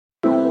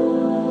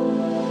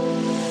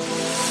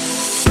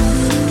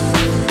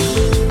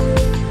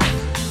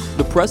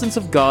presence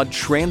of God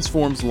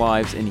transforms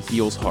lives and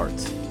heals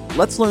hearts.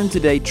 Let's learn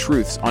today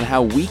truths on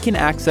how we can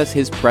access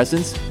His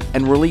presence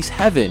and release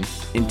heaven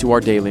into our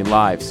daily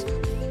lives.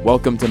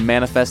 Welcome to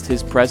Manifest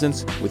His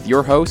Presence with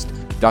your host,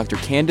 Dr.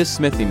 Candace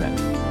Smithyman.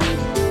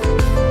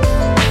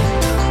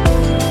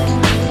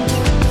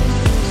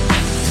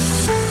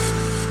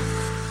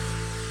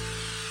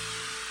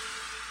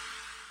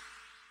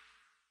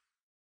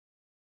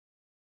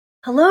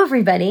 Hello,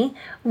 everybody.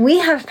 We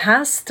have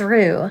passed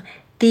through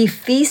the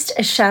Feast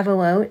of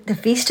Shavuot, the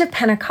Feast of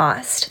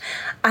Pentecost.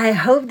 I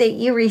hope that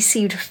you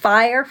received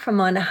fire from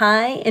on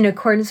high in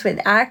accordance with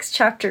Acts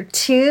chapter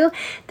 2,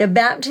 the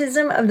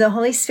baptism of the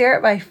Holy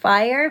Spirit by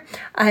fire.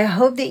 I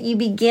hope that you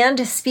began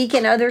to speak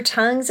in other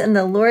tongues and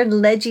the Lord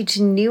led you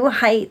to new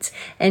heights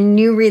and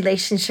new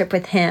relationship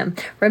with Him.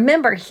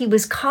 Remember, He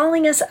was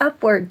calling us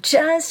upward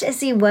just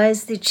as He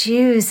was the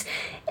Jews,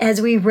 as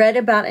we read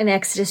about in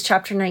Exodus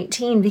chapter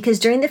 19, because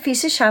during the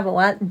Feast of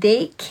Shavuot,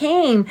 they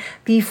came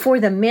before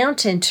the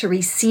mountain to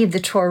receive the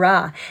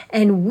Torah,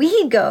 and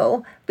we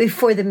go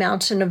before the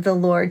mountain of the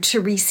Lord to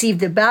receive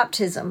the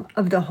baptism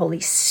of the Holy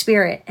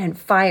Spirit and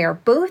fire.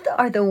 Both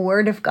are the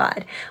Word of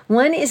God.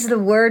 One is the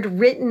Word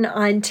written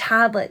on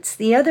tablets.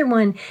 The other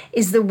one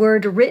is the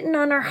Word written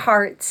on our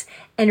hearts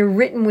and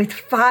written with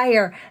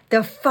fire,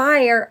 the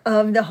fire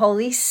of the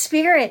Holy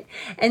Spirit.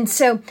 And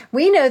so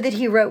we know that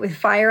He wrote with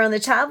fire on the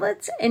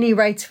tablets, and He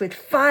writes with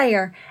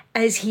fire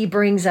as He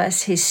brings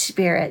us His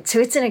Spirit. So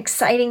it's an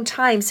exciting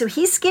time. So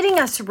He's getting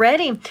us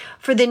ready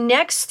for the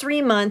next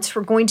 3 months.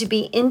 We're going to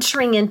be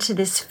entering into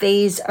this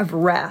phase of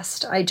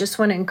rest. I just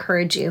want to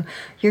encourage you.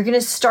 You're going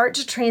to start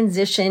to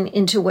transition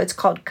into what's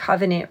called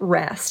covenant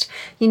rest.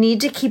 You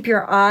need to keep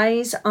your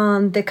eyes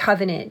on the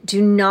covenant.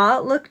 Do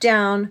not look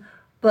down,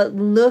 but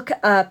look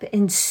up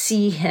and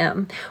see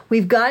Him.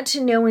 We've got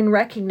to know and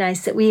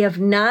recognize that we have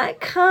not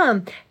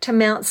come to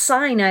Mount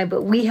Sinai,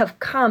 but we have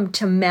come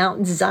to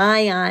Mount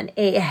Zion,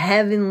 a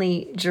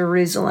heavenly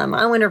Jerusalem.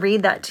 I want to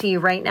read that to you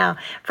right now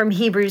from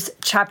Hebrews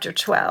chapter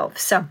 12.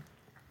 So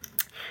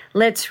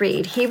let's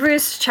read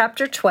Hebrews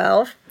chapter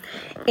 12.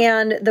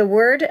 And the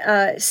word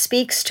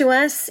speaks to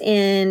us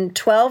in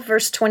 12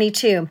 verse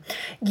 22.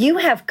 You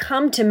have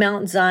come to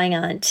Mount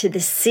Zion, to the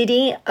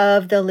city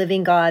of the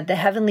living God, the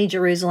heavenly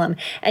Jerusalem,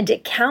 and to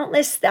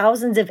countless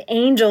thousands of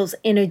angels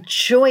in a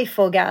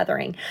joyful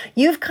gathering.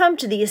 You've come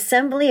to the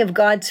assembly of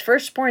God's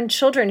firstborn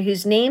children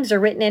whose names are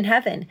written in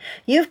heaven.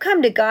 You've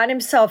come to God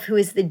Himself, who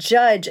is the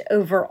judge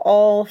over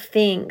all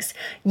things.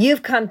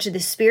 You've come to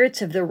the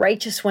spirits of the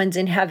righteous ones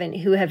in heaven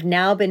who have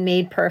now been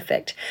made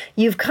perfect.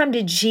 You've come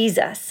to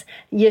Jesus,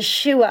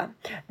 Yeshua,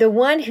 the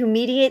one who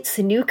mediates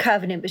the new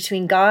covenant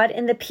between God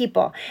and the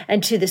people,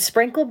 and to the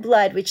sprinkled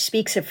blood which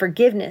speaks of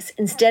forgiveness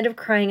instead of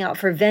crying out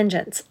for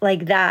vengeance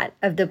like that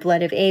of the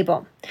blood of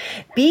Abel.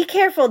 Be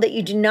careful that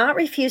you do not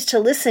refuse to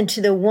listen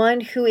to the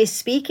one who is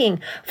speaking,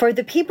 for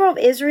the people of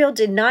Israel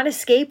did not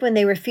escape when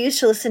they refused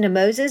to listen to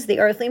Moses, the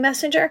earthly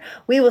messenger.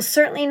 We will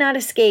certainly not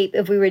escape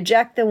if we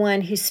reject the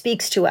one who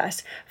speaks to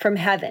us from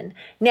heaven.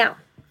 Now,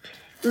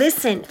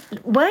 listen,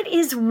 what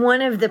is one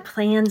of the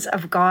plans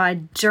of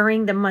God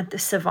during the month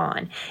of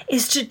Sivan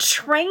is to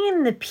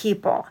train the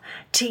people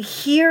to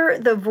hear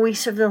the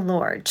voice of the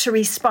Lord, to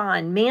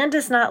respond. Man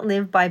does not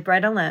live by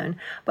bread alone,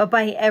 but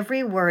by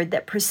every word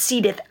that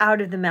proceedeth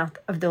out of the mouth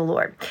of the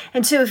Lord.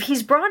 And so if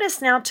He's brought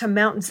us now to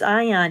Mount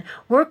Zion,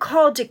 we're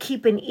called to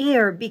keep an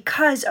ear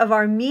because of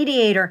our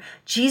mediator,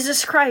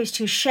 Jesus Christ,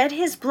 who shed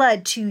His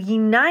blood to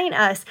unite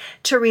us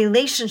to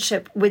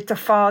relationship with the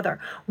Father.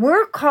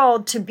 We're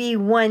called to be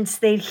ones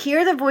that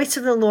hear the voice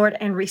of the Lord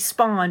and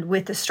respond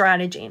with a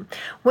strategy.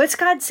 What's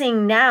God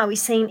saying now?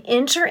 He's saying,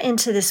 enter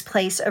into this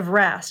place of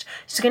rest.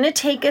 It's going to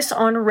take us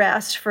on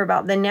rest for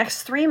about the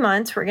next 3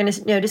 months. We're going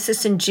to notice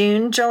this in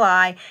June,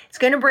 July. It's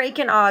going to break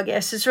in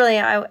August. It's really,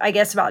 I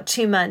guess, about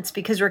 2 months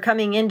because we're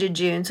coming into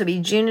June. So it'll be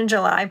June and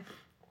July.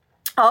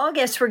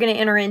 August, we're going to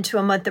enter into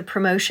a month of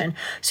promotion.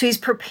 So He's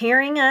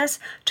preparing us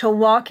to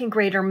walk in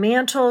greater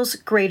mantles,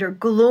 greater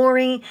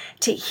glory,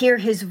 to hear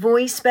His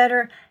voice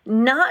better,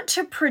 not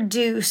to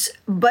produce,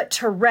 but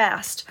to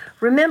rest.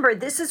 Remember,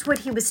 this is what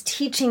He was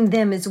teaching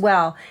them as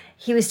well.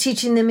 He was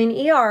teaching them in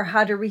ER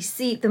how to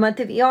receive, the month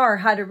of ER,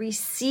 how to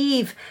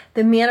receive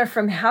the manna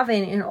from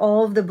heaven and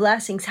all of the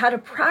blessings, how to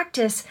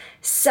practice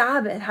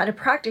Sabbath, how to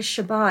practice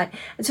Shabbat.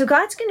 And so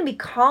God's going to be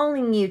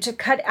calling you to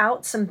cut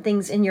out some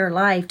things in your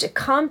life, to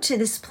come to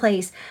this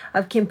place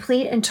of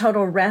complete and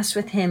total rest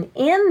with Him.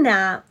 In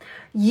that,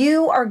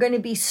 you are going to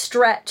be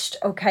stretched,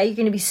 okay? You're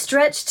going to be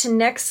stretched to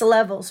next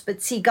levels.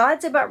 But see,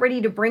 God's about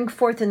ready to bring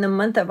forth in the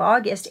month of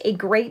August a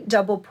great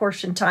double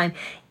portion time,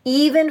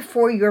 even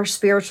for your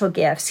spiritual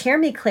gifts. Hear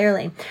me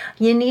clearly.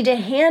 You need to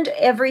hand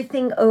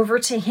everything over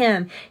to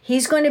Him.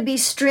 He's going to be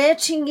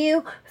stretching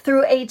you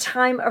through a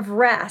time of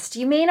rest.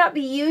 You may not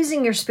be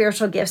using your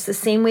spiritual gifts the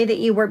same way that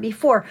you were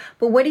before,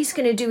 but what he's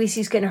going to do is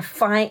he's going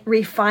to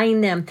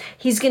refine them.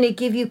 He's going to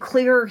give you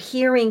clearer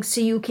hearing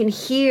so you can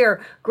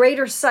hear,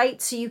 greater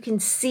sight so you can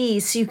see,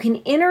 so you can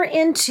enter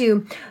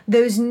into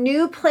those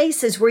new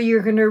places where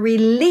you're going to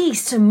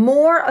release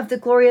more of the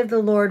glory of the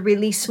Lord,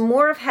 release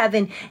more of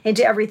heaven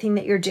into everything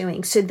that you're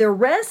doing. So the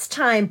rest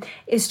time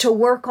is to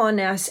work on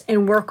us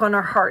and work on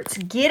our hearts.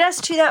 Get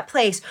us to that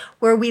place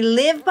where we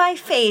live by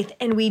faith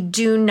and we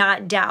do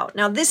not doubt.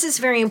 Now, this is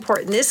very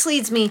important. This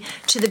leads me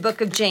to the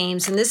book of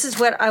James, and this is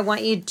what I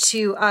want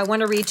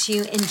to read to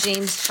you in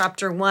James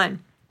chapter 1.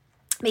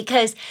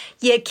 Because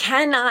you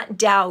cannot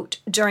doubt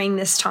during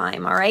this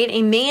time, all right?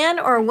 A man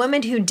or a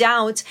woman who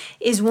doubts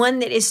is one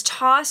that is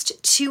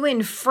tossed to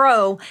and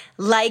fro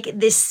like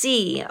the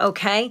sea,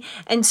 okay?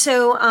 And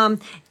so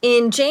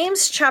in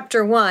James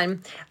chapter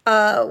 1,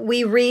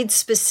 we read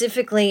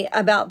specifically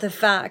about the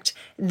fact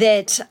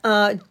that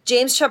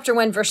James chapter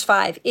 1, verse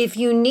 5, if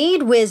you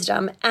need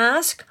wisdom,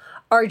 ask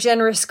our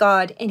generous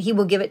God, and he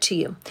will give it to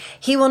you.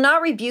 He will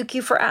not rebuke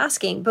you for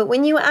asking, but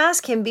when you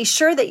ask him, be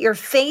sure that your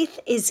faith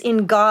is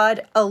in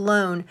God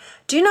alone.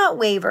 Do not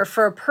waver,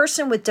 for a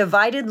person with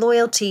divided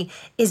loyalty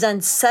is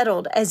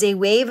unsettled as a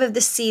wave of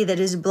the sea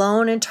that is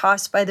blown and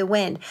tossed by the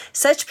wind.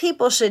 Such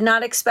people should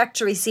not expect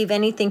to receive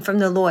anything from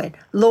the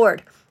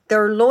Lord.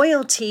 Their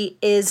loyalty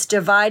is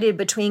divided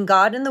between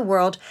God and the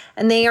world,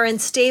 and they are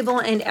unstable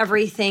in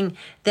everything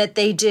that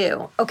they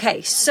do.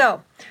 Okay,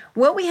 so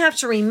what we have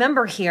to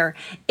remember here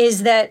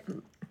is that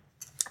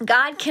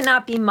God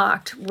cannot be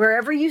mocked.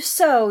 Wherever you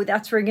sow,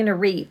 that's where you're going to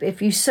reap.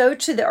 If you sow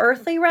to the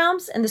earthly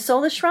realms and the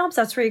soulish realms,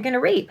 that's where you're going to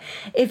reap.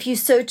 If you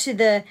sow to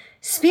the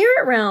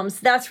spirit realms,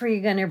 that's where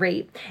you're going to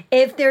reap.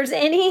 If there's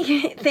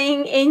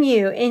anything in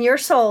you, in your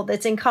soul,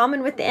 that's in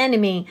common with the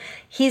enemy,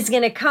 he's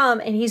going to come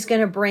and he's going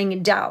to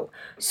bring doubt.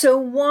 So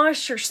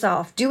wash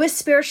yourself. Do a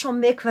spiritual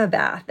mikvah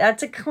bath.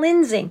 That's a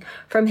cleansing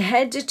from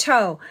head to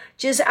toe.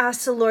 Just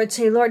ask the Lord,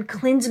 say, Lord,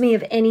 cleanse me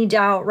of any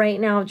doubt right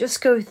now.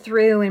 Just go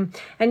through and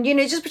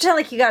just pretend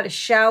like you got a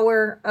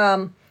shower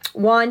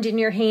wand in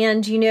your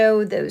hand.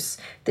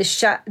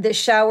 The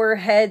shower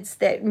heads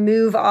that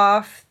move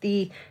off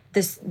the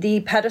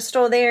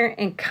pedestal there,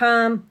 and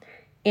come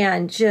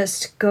and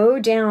just go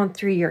down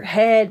through your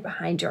head,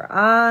 behind your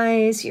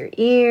eyes, your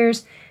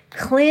ears.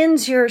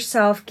 Cleanse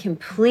yourself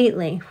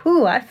completely.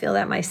 Whew, I feel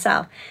that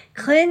myself.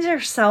 Cleanse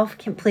yourself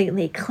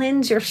completely.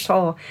 Cleanse your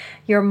soul,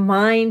 your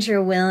mind,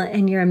 your will,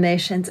 and your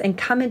emotions, and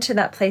come into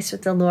that place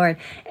with the Lord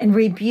and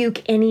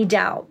rebuke any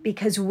doubt.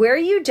 Because where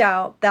you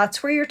doubt,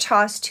 that's where you're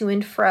tossed to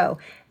and fro.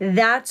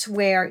 That's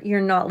where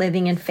you're not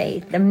living in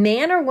faith. The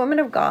man or woman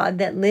of God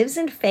that lives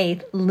in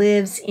faith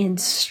lives in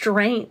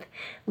strength,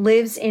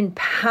 lives in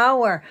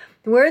power.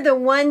 We're the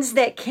ones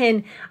that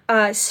can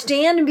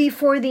stand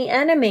before the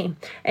enemy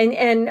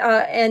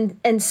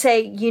and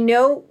say,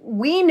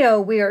 we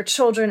know we are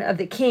children of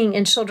the King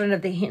and children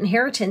of the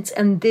inheritance,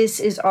 and this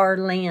is our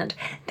land.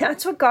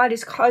 That's what God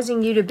is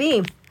causing you to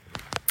be,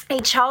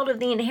 a child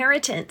of the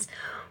inheritance,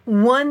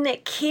 one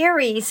that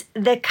carries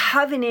the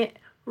covenant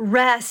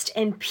rest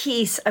and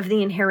peace of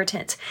the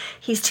inheritance.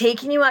 He's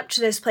taking you up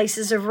to those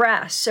places of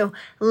rest. So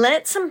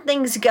let some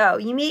things go.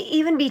 You may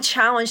even be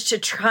challenged to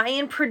try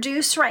and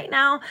produce right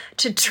now,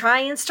 to try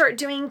and start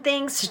doing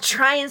things, to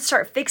try and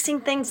start fixing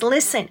things.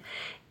 Listen,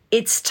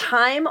 it's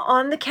time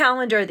on the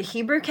calendar, the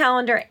Hebrew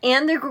calendar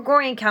and the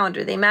Gregorian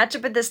calendar, they match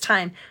up at this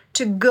time,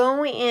 to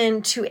go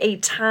into a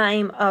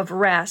time of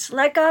rest.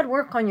 Let God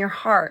work on your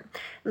heart.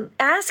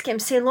 Ask him,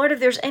 say, Lord, if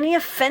there's any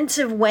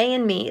offensive way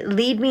in me,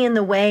 lead me in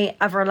the way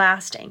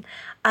everlasting.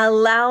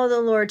 Allow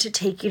the Lord to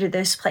take you to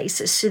those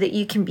places so that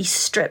you can be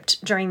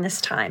stripped during this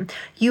time.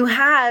 You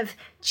have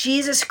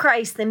Jesus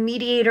Christ, the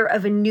mediator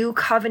of a new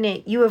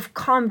covenant. You have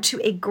come to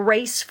a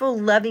graceful,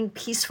 loving,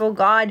 peaceful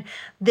God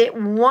that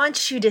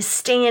wants you to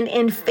stand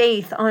in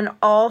faith on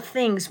all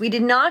things. We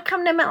did not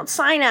come to Mount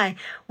Sinai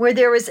where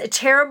there was a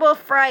terrible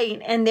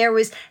fright and there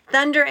was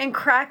thunder and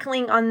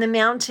crackling on the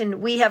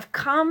mountain. We have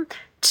come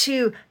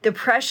to the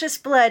precious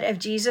blood of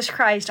Jesus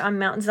Christ on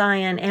Mount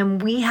Zion,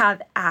 and we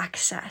have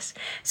access.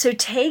 So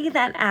take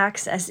that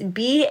access,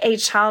 be a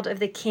child of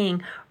the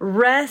King,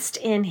 rest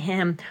in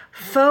him,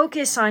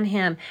 focus on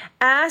him,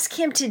 ask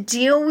him to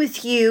deal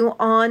with you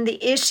on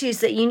the issues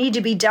that you need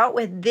to be dealt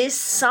with this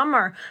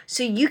summer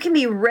so you can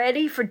be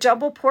ready for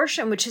double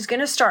portion, which is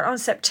going to start on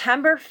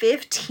September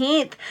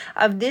 15th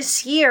of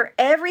this year.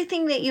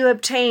 Everything that you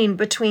obtain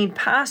between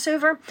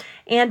Passover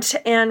and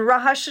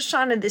Rosh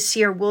Hashanah this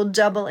year will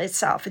double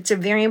itself. It's a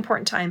very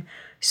important time.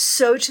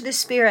 Sow to the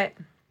Spirit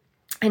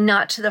and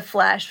not to the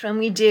flesh. When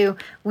we do,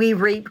 we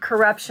reap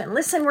corruption.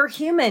 Listen, we're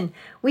human.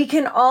 We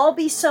can all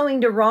be sowing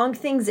to wrong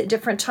things at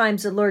different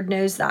times. The Lord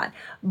knows that.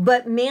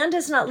 But man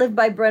does not live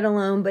by bread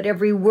alone, but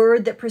every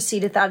word that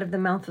proceedeth out of the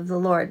mouth of the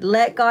Lord.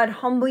 Let God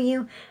humble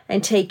you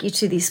and take you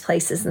to these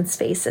places and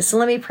spaces. So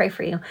let me pray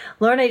for you.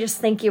 Lord, I just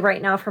thank you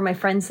right now for my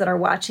friends that are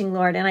watching,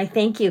 Lord. And I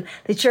thank you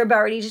that you're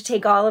about ready to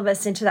take all of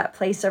us into that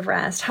place of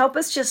rest. Help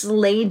us just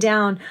lay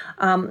down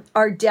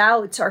our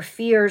doubts, our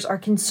fears, our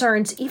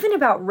concerns, even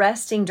about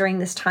resting during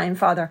this time,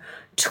 Father.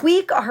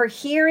 Tweak our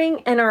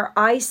hearing and our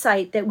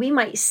eyesight that we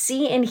might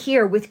see and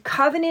hear with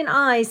covenant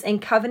eyes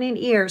and covenant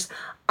ears.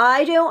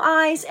 Ido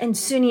eyes and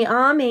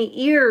Suniame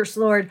ears,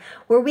 Lord,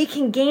 where we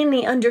can gain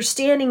the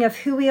understanding of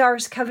who we are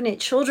as covenant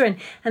children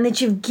and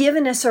that you've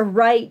given us a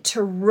right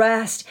to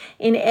rest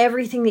in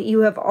everything that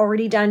you have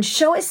already done.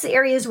 Show us the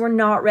areas we're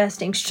not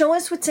resting. Show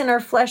us what's in our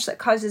flesh that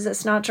causes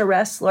us not to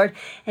rest, Lord,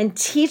 and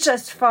teach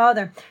us,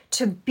 Father,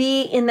 to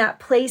be in that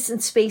place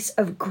and space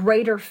of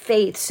greater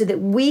faith so that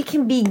we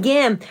can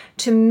begin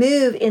to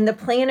move in the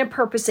plan and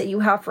purpose that you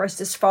have for us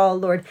this fall,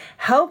 Lord.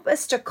 Help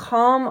us to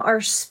calm our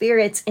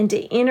spirits and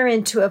to enter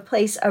into a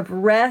place of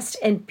rest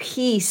and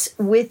peace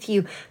with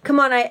you. Come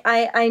on,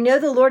 I know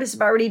the Lord is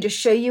about ready to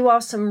show you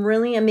all some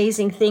really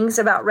amazing things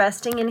about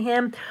resting in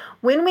him.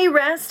 When we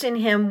rest in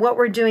him, what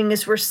we're doing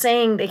is we're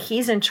saying that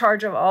he's in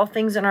charge of all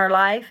things in our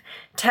life.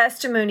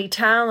 Testimony,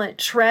 talent,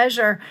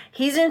 treasure.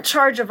 He's in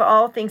charge of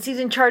all things. He's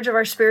in charge of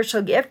our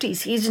spiritual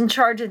giftings. He's in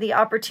charge of the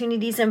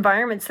opportunities,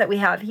 environments that we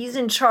have. He's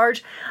in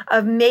charge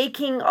of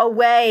making a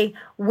way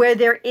where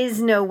there is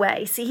no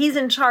way. See, he's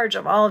in charge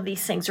of all of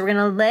these things. We're going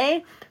to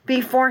lay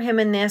before him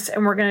in this,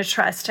 and we're going to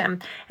trust him.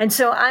 And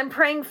so I'm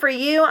praying for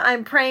you.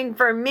 I'm praying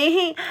for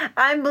me.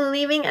 I'm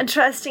believing and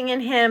trusting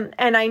in him,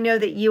 and I know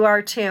that you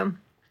are too.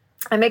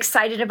 I'm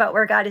excited about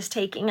where God is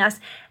taking us.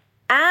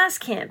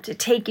 Ask him to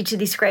take you to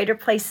these greater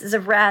places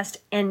of rest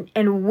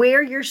and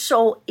where your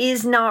soul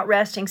is not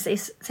resting.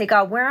 Say,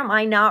 God, where am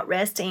I not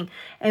resting?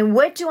 And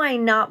what do I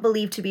not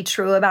believe to be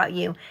true about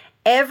you?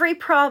 Every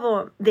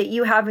problem that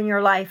you have in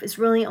your life is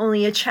really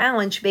only a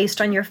challenge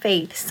based on your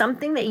faith,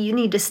 something that you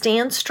need to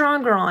stand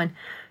stronger on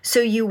so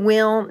you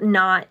will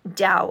not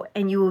doubt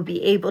and you will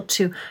be able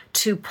to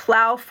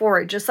plow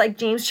forward. Just like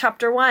James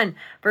chapter 1,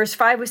 verse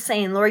 5 was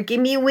saying, Lord, give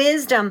me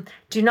wisdom.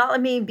 Do not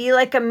let me be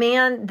like a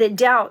man that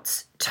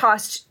doubts,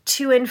 tossed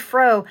to and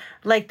fro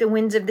like the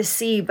winds of the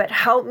sea, but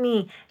help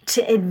me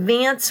to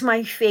advance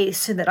my faith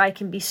so that I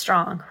can be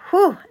strong.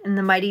 Whew, in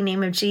the mighty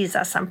name of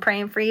Jesus, I'm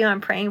praying for you.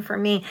 I'm praying for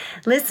me.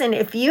 Listen,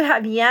 if you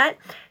have yet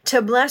to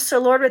bless the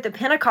Lord with the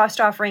Pentecost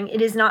offering,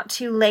 it is not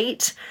too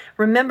late.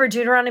 Remember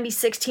Deuteronomy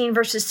 16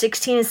 verses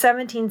 16 and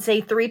 17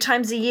 say 3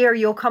 times a year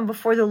you'll come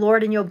before the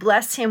Lord and you'll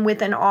bless him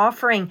with an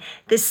offering.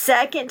 The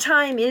second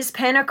time is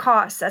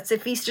Pentecost. That's the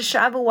Feast of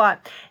Shavuot.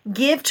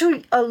 Give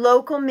to a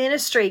local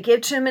ministry.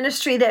 Give to a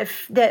ministry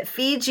that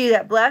feeds you,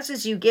 that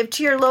blesses you. Give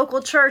to your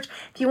local church.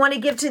 If you want to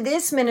give to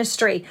this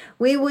ministry,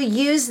 we will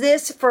use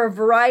this for a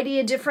variety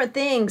of different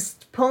things.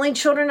 Pulling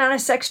children out of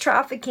sex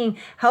trafficking,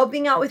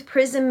 helping out with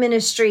prison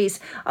ministries.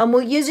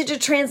 We'll use it to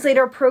translate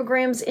our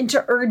programs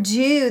into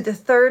Urdu, the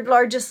fourth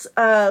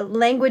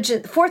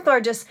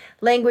largest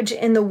language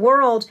in the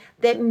world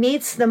that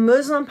meets the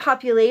Muslim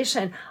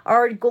population.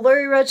 Our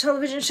Glory Road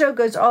television show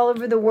goes all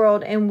over the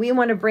world, and we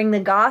want to bring the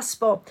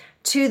gospel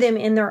to them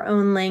in their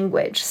own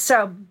language.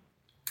 So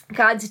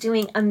God's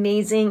doing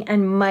amazing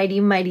and mighty,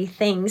 mighty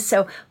things.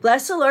 So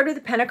bless the Lord with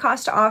the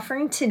Pentecost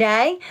offering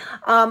today.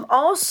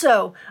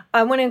 Also,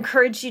 I want to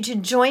encourage you to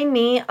join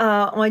me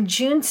on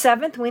June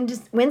 7th,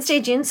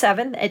 Wednesday, June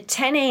 7th at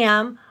 10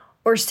 a.m.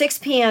 or 6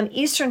 p.m.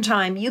 Eastern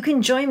Time. You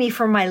can join me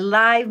for my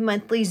live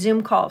monthly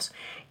Zoom calls.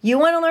 You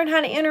want to learn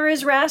how to enter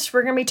his rest?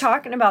 We're going to be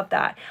talking about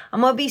that.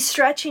 I'm going to be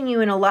stretching you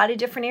in a lot of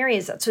different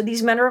areas. That's what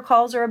these mentor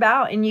calls are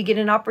about. And you get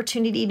an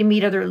opportunity to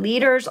meet other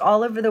leaders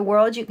all over the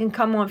world. You can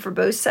come on for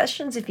both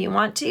sessions if you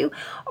want to.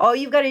 All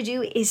you've got to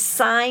do is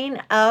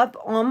sign up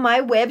on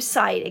my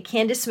website at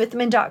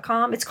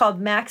CandaceSmithman.com. It's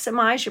called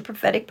Maximize Your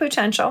Prophetic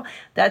Potential.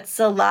 That's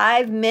the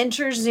live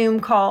mentor Zoom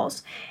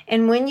calls.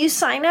 And when you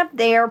sign up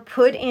there,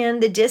 put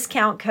in the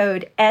discount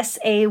code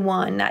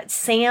SA1. That's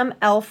Sam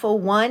Alpha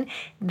 1.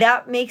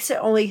 That makes it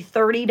only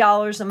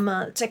 $30 a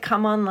month to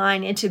come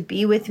online and to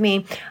be with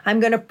me. I'm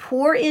going to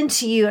pour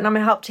into you and I'm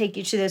going to help take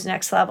you to those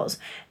next levels.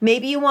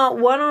 Maybe you want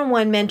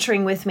one-on-one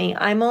mentoring with me.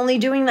 I'm only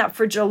doing that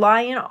for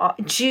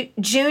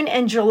June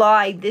and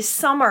July. This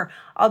summer,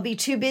 I'll be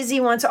too busy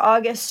once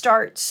August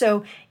starts.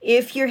 So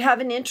if you have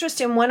an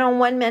interest in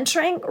one-on-one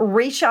mentoring,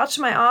 reach out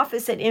to my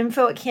office at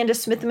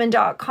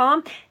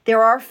info@CandaceSmithman.com.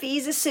 There are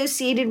fees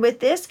associated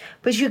with this,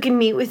 but you can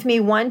meet with me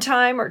 1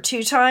 time or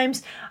 2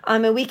 times,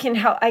 and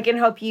I can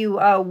help you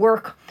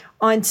work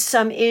on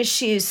some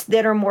issues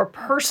that are more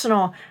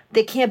personal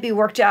that can't be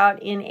worked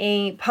out in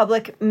a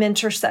public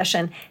mentor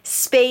session.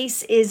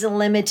 Space is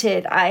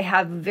limited. I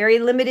have very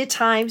limited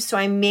time, so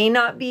I may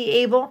not be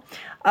able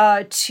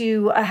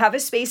to have a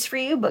space for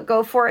you, but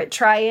go for it,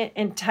 try it,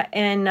 and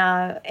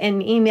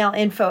email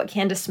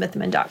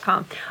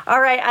info@CandaceSmithman.com.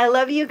 All right, I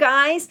love you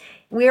guys.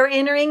 We are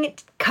entering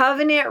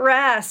covenant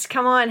rest.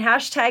 Come on,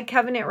 hashtag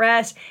covenant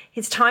rest.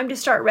 It's time to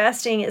start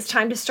resting. It's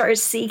time to start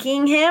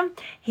seeking Him.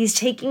 He's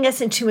taking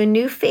us into a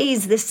new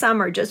phase this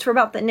summer, just for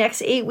about the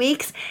next 8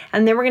 weeks.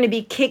 And then we're going to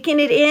be kicking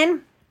it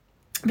in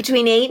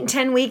between 8 and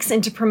 10 weeks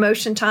into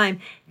promotion time.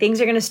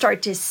 Things are going to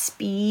start to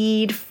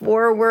speed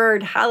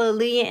forward.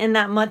 Hallelujah, in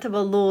that month of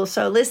Elul.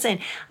 So listen,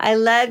 I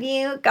love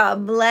you.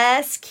 God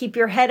bless. Keep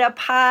your head up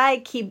high.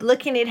 Keep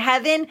looking at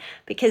heaven,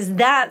 because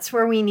that's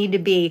where we need to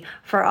be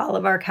for all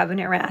of our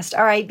covenant rest.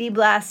 All right, be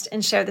blessed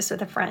and share this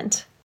with a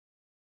friend.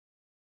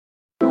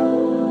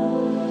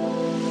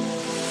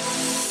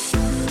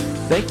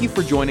 Thank you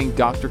for joining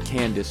Dr.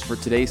 Candace for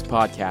today's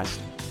podcast.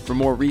 For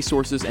more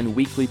resources and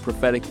weekly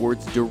prophetic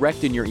words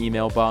direct in your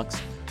email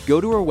box, go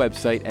to our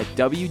website at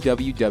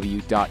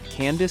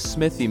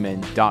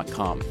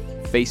www.CandaceSmithyman.com,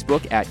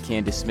 Facebook at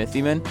Candace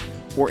Smithyman,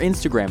 or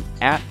Instagram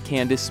at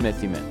Candace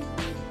Smithyman.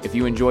 If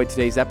you enjoyed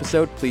today's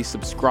episode, please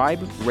subscribe,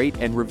 rate,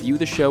 and review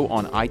the show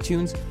on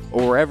iTunes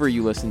or wherever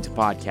you listen to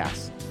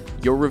podcasts.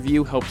 Your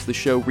review helps the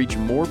show reach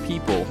more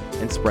people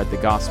and spread the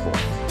gospel.